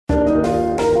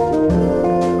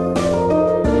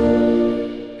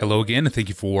Hello again, and thank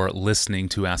you for listening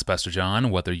to Ask Pastor John.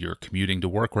 Whether you're commuting to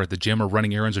work or at the gym or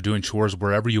running errands or doing chores,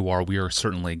 wherever you are, we are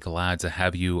certainly glad to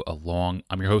have you along.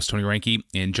 I'm your host, Tony Reinke,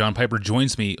 and John Piper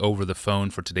joins me over the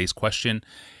phone for today's question.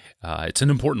 It's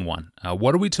an important one.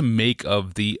 What are we to make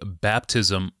of the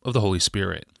baptism of the Holy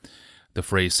Spirit? The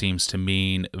phrase seems to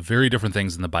mean very different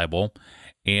things in the Bible,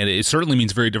 and it certainly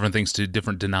means very different things to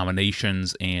different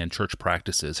denominations and church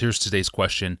practices. Here's today's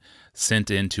question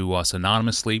sent in to us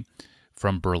anonymously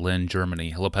from Berlin,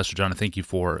 Germany. Hello, Pastor John, and thank you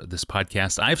for this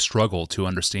podcast. I've struggled to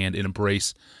understand and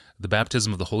embrace the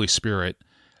baptism of the Holy Spirit,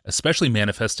 especially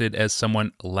manifested as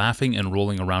someone laughing and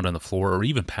rolling around on the floor or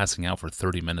even passing out for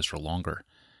 30 minutes or longer.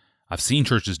 I've seen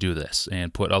churches do this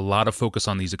and put a lot of focus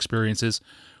on these experiences,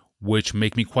 which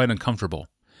make me quite uncomfortable.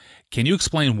 Can you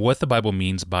explain what the Bible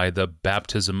means by the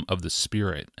baptism of the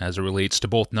Spirit as it relates to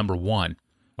both, number one,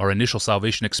 our initial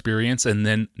salvation experience, and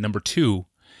then number two,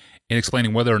 in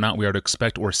explaining whether or not we are to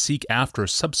expect or seek after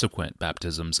subsequent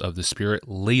baptisms of the Spirit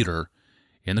later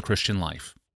in the Christian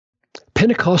life?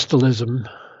 Pentecostalism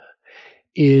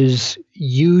is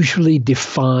usually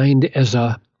defined as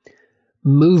a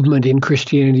movement in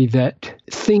Christianity that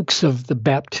thinks of the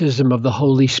baptism of the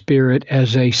Holy Spirit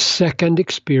as a second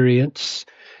experience,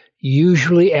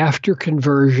 usually after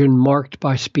conversion, marked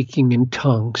by speaking in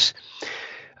tongues.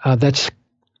 That's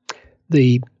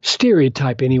the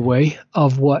stereotype, anyway,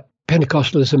 of what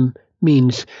Pentecostalism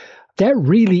means. That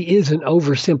really is an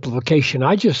oversimplification.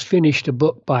 I just finished a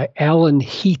book by Alan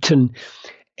Heaton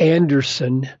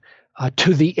Anderson,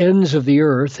 To the Ends of the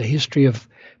Earth, A History of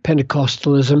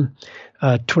Pentecostalism,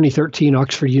 2013,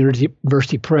 Oxford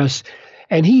University Press.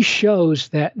 And he shows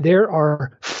that there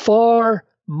are far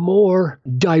more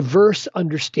diverse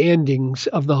understandings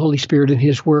of the Holy Spirit and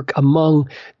his work among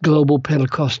global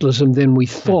Pentecostalism than we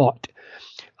thought.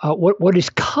 What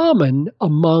is common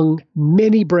among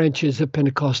many branches of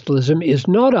Pentecostalism is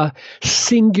not a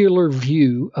singular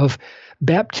view of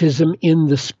baptism in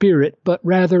the Spirit, but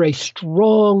rather a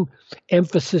strong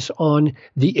emphasis on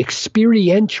the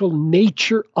experiential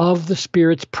nature of the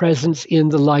Spirit's presence in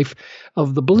the life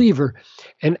of the believer.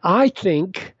 And I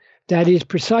think that is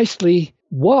precisely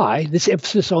why this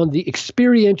emphasis on the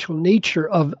experiential nature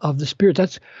of the Spirit,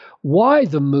 that's why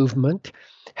the movement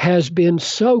has been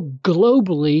so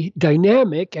globally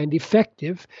dynamic and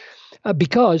effective,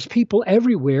 because people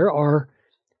everywhere are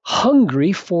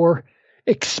hungry for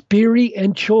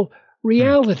experiential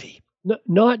reality,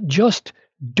 not just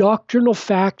doctrinal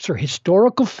facts or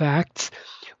historical facts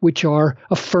which are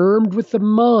affirmed with the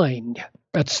mind.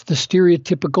 That's the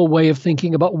stereotypical way of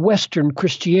thinking about Western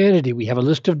Christianity. We have a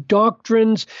list of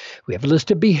doctrines, we have a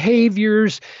list of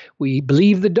behaviors, we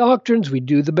believe the doctrines, we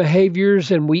do the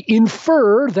behaviors, and we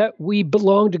infer that we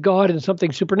belong to God and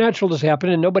something supernatural has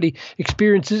happened and nobody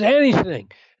experiences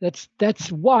anything.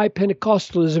 That's why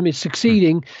Pentecostalism is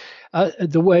succeeding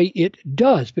the way it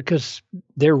does, because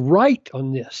they're right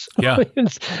on this. Yeah.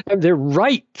 And they're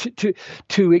right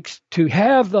to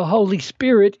have the Holy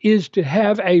Spirit is to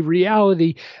have a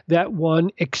reality that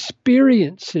one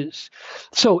experiences.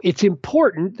 So it's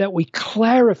important that we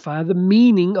clarify the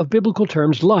meaning of biblical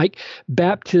terms like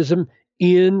baptism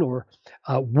in or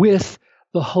with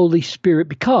the Holy Spirit,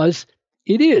 because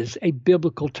it is a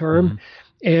biblical term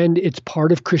and it's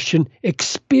part of Christian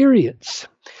experience.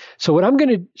 So what I'm going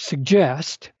to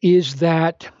suggest is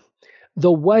that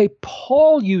the way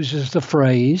Paul uses the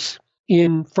phrase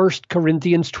in 1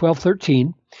 Corinthians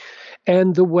 12:13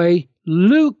 and the way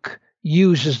Luke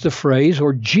uses the phrase,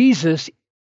 or Jesus,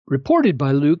 reported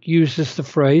by Luke, uses the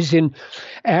phrase in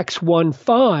Acts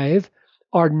 1:5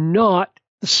 are not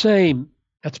the same.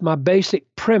 That's my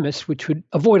basic premise, which would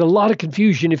avoid a lot of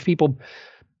confusion if people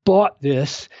bought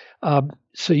this.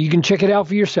 So you can check it out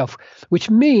for yourself, which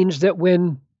means that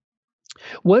when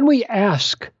we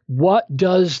ask, what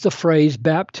does the phrase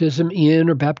baptism in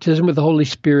or baptism with the Holy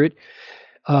Spirit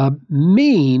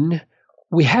mean,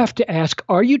 we have to ask,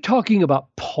 are you talking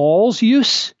about Paul's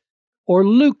use or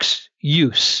Luke's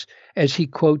use as he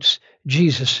quotes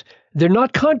Jesus? They're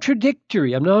not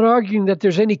contradictory. I'm not arguing that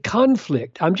there's any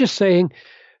conflict. I'm just saying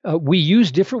we use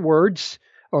different words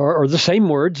or the same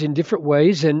words in different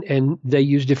ways, and they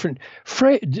use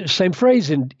same phrase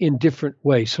in different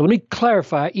ways. So let me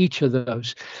clarify each of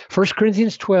those. 1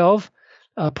 Corinthians 12,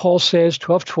 Paul says,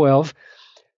 12:12,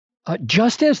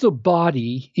 just as the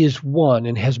body is one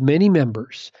and has many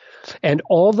members, and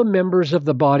all the members of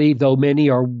the body, though many,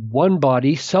 are one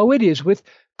body, so it is with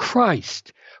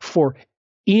Christ. For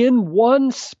in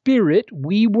one Spirit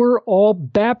we were all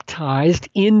baptized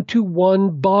into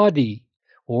one body.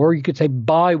 Or you could say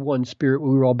by one Spirit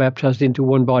we were all baptized into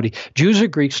one body. Jews are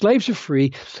Greeks, slaves are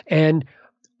free, and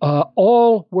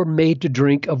all were made to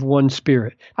drink of one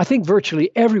Spirit. I think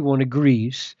virtually everyone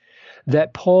agrees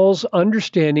that Paul's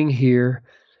understanding here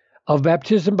of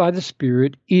baptism by the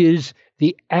Spirit is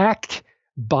the act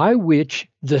by which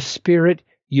the Spirit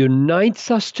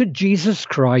unites us to Jesus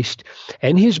Christ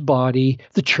and his body,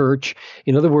 the church.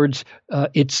 In other words,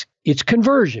 it's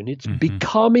conversion. It's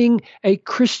becoming a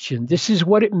Christian. This is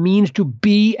what it means to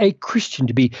be a Christian,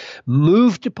 to be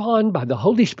moved upon by the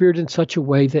Holy Spirit in such a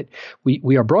way that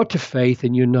we are brought to faith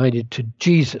and united to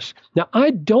Jesus. Now, I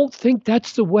don't think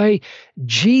that's the way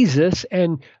Jesus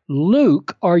and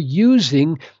Luke are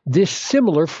using this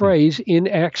similar phrase in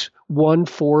Acts 1,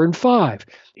 4, and 5.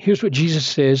 Here's what Jesus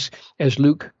says as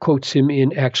Luke quotes him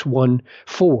in Acts 1,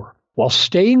 4. While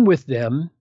staying with them,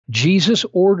 Jesus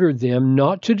ordered them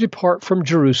not to depart from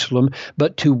Jerusalem,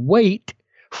 but to wait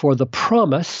for the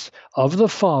promise of the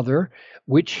Father,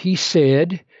 which he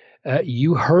said,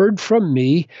 you heard from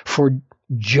me, for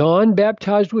John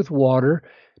baptized with water,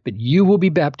 but you will be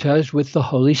baptized with the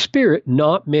Holy Spirit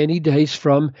not many days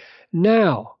from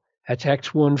now. That's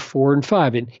Acts 1, 4, and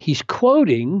 5. And he's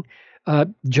quoting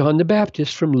John the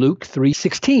Baptist from Luke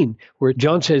 3:16, where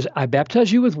John says, I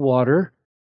baptize you with water,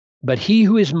 but he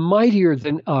who is mightier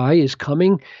than I is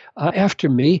coming after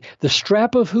me, the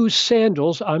strap of whose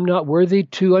sandals I'm not worthy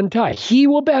to untie. He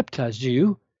will baptize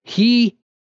you. He,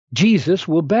 Jesus,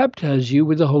 will baptize you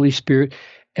with the Holy Spirit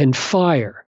and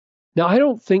fire. Now, I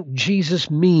don't think Jesus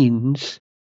means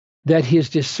that his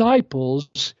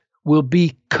disciples will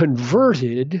be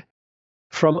converted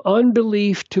from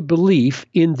unbelief to belief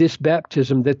in this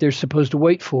baptism that they're supposed to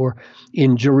wait for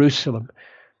in Jerusalem.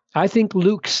 I think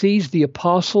Luke sees the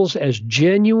apostles as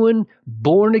genuine,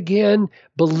 born-again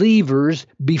believers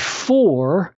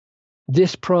before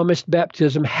this promised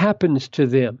baptism happens to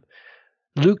them.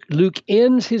 Luke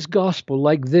ends his gospel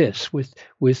like this, with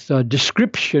a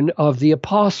description of the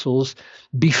apostles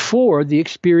before the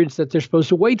experience that they're supposed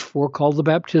to wait for, called the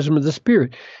baptism of the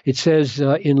Spirit. It says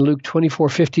in Luke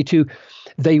 24:52,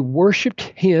 they worshiped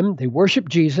him, they worshiped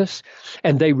Jesus,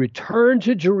 and they returned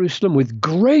to Jerusalem with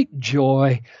great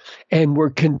joy and were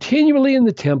continually in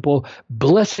the temple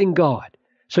blessing God.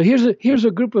 So here's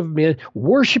a group of men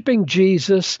worshiping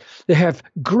Jesus. They have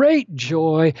great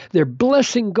joy. They're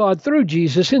blessing God through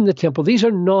Jesus in the temple. These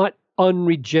are not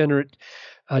unregenerate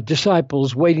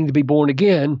disciples waiting to be born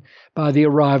again by the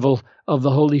arrival of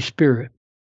the Holy Spirit.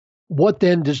 What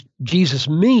then does Jesus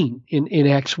mean in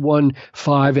Acts 1,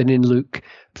 5 and in Luke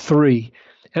 3?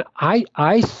 And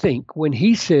I think when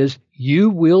he says, you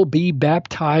will be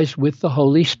baptized with the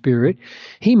Holy Spirit,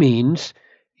 he means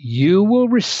you will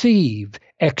receive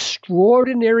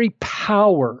extraordinary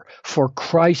power for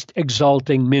Christ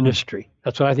exalting ministry.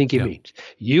 That's what I think he means.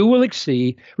 You will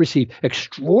receive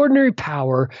extraordinary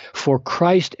power for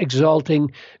Christ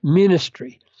exalting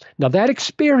ministry. Now, that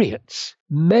experience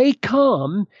may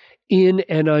come in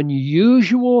an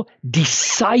unusual,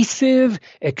 decisive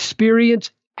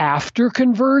experience after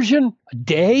conversion, a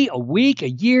day, a week, a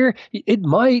year, it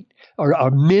might, or a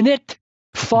minute,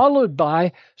 followed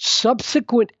by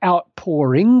subsequent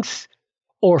outpourings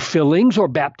or fillings or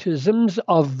baptisms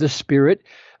of the Spirit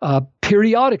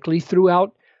periodically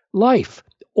throughout life.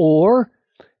 Or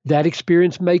that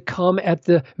experience may come at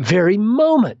the very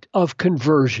moment of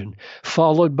conversion,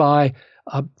 followed by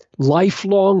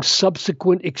lifelong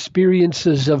subsequent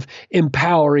experiences of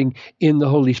empowering in the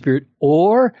Holy Spirit.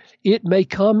 Or it may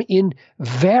come in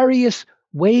various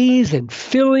ways and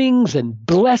fillings and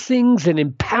blessings and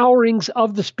empowerings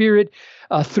of the Spirit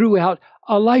throughout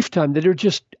a lifetime that are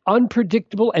just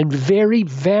unpredictable and very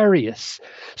various.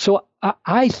 So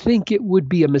I think it would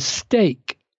be a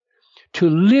mistake to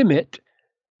limit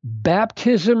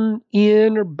baptism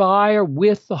in or by or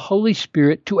with the Holy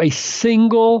Spirit to a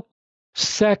single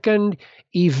second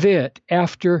event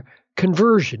after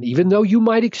conversion. Even though you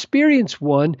might experience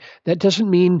one, that doesn't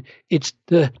mean it's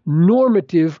the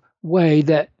normative way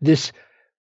that this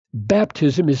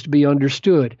baptism is to be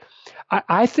understood.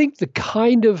 I think the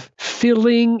kind of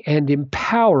filling and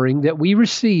empowering that we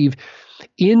receive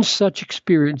in such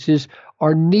experiences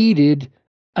are needed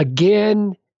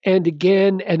again and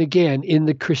again and again in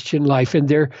the Christian life. And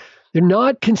they're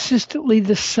not consistently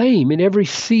the same in every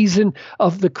season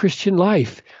of the Christian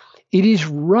life. It is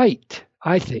right,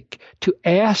 I think, to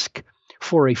ask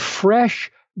for a fresh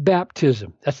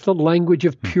baptism. That's the language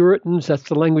of Puritans. That's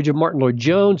the language of Martin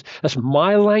Lloyd-Jones. That's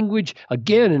my language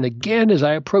again and again as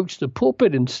I approach the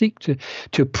pulpit and seek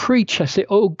to preach. I say,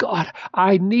 oh God,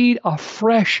 I need a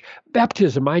fresh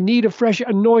baptism. I need a fresh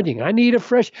anointing. I need a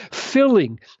fresh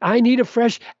filling. I need a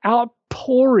fresh outpouring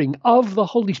outpouring of the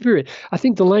Holy Spirit. I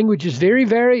think the language is very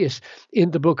various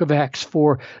in the book of Acts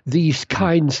for these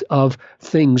kinds of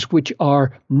things, which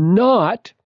are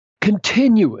not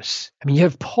continuous. I mean, you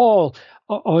have Paul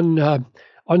on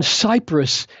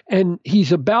Cyprus, and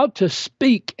he's about to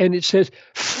speak, and it says,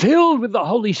 filled with the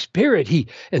Holy Spirit.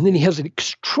 And then he has an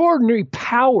extraordinary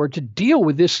power to deal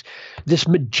with this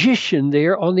magician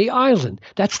there on the island.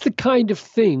 That's the kind of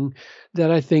thing that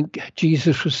I think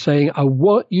Jesus was saying. I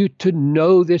want you to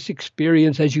know this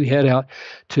experience as you head out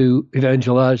to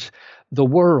evangelize the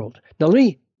world. Now,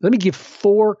 let me give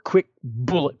 4 quick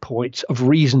bullet points of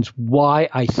reasons why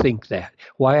I think that,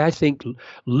 why I think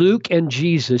Luke and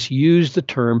Jesus use the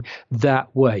term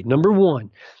that way. Number 1,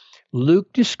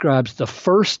 Luke describes the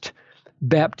first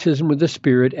baptism with the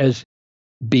Spirit as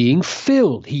being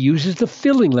filled. He uses the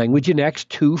filling language in Acts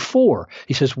 2:4.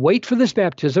 He says, wait for this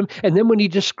baptism. And then when he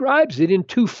describes it in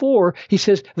 2:4, he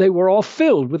says they were all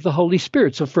filled with the Holy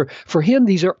Spirit. So for him,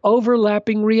 these are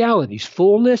overlapping realities,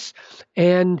 fullness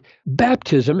and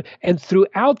baptism. And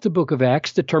throughout the book of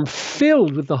Acts, the term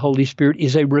filled with the Holy Spirit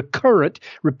is a recurrent,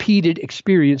 repeated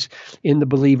experience in the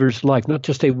believer's life, not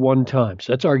just a one time.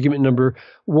 So that's argument number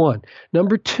 1.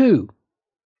 Number 2,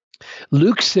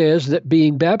 Luke says that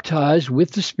being baptized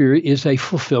with the Spirit is a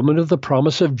fulfillment of the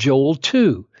promise of Joel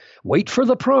 2. Wait for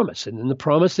the promise. And then the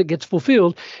promise that gets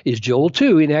fulfilled is Joel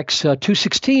 2 in Acts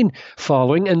 2:16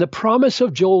 following. And the promise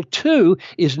of Joel 2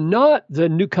 is not the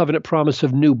new covenant promise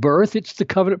of new birth. It's the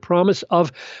covenant promise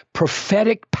of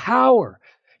prophetic power.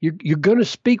 You're going to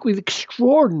speak with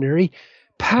extraordinary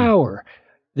power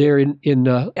there in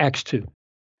Acts 2.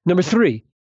 Number 3,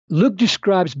 Luke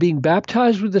describes being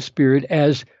baptized with the Spirit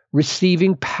as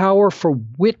receiving power for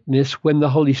witness when the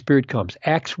Holy Spirit comes.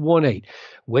 Acts 1:8.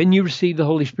 When you receive the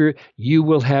Holy Spirit, you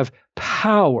will have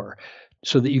power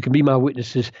so that you can be my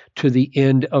witnesses to the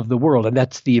end of the world. And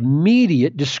that's the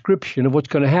immediate description of what's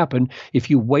going to happen if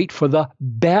you wait for the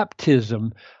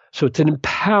baptism. So it's an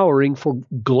empowering for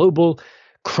global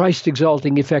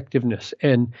Christ-exalting effectiveness.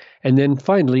 And then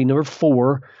finally, number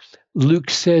 4, Luke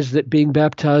says that being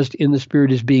baptized in the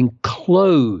Spirit is being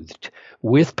clothed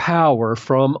with power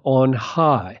from on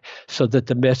high so that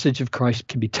the message of Christ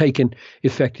can be taken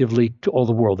effectively to all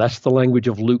the world. That's the language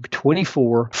of Luke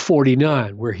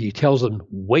 24:49, where he tells them,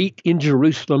 wait in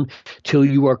Jerusalem till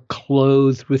you are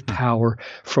clothed with power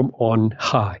from on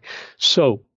high.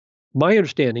 So my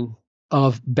understanding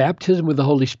of baptism with the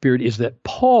Holy Spirit is that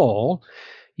Paul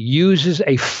uses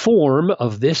a form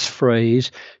of this phrase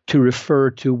to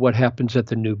refer to what happens at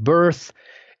the new birth,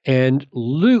 and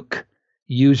Luke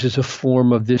uses a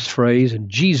form of this phrase, and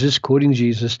Jesus, quoting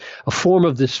Jesus, a form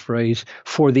of this phrase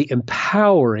for the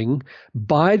empowering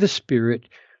by the Spirit,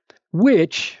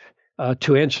 which,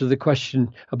 to answer the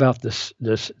question about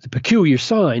the peculiar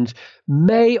signs,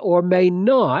 may or may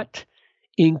not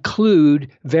include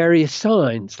various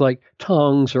signs like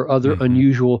tongues or other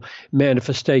unusual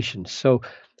manifestations. So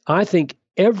I think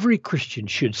every Christian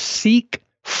should seek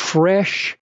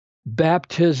fresh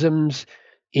baptisms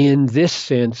in this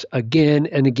sense again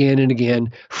and again and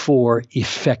again for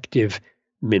effective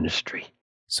ministry.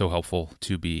 So helpful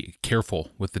to be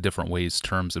careful with the different ways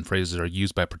terms and phrases are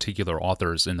used by particular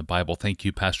authors in the Bible. Thank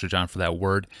you, Pastor John, for that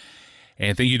word.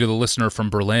 And thank you to the listener from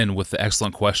Berlin with the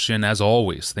excellent question. As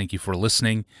always, thank you for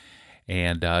listening.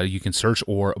 And you can search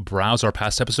or browse our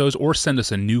past episodes or send us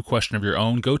a new question of your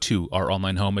own. Go to our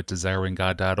online home at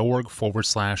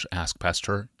desiringgod.org/Ask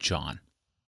Pastor John.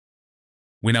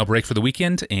 We now break for the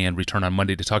weekend and return on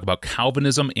Monday to talk about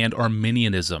Calvinism and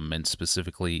Arminianism, and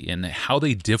specifically in how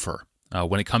they differ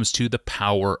when it comes to the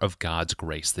power of God's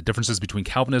grace, the differences between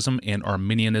Calvinism and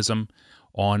Arminianism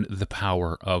on the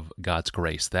power of God's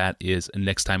grace. That is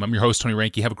next time. I'm your host, Tony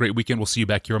Reinke. Have a great weekend. We'll see you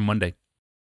back here on Monday.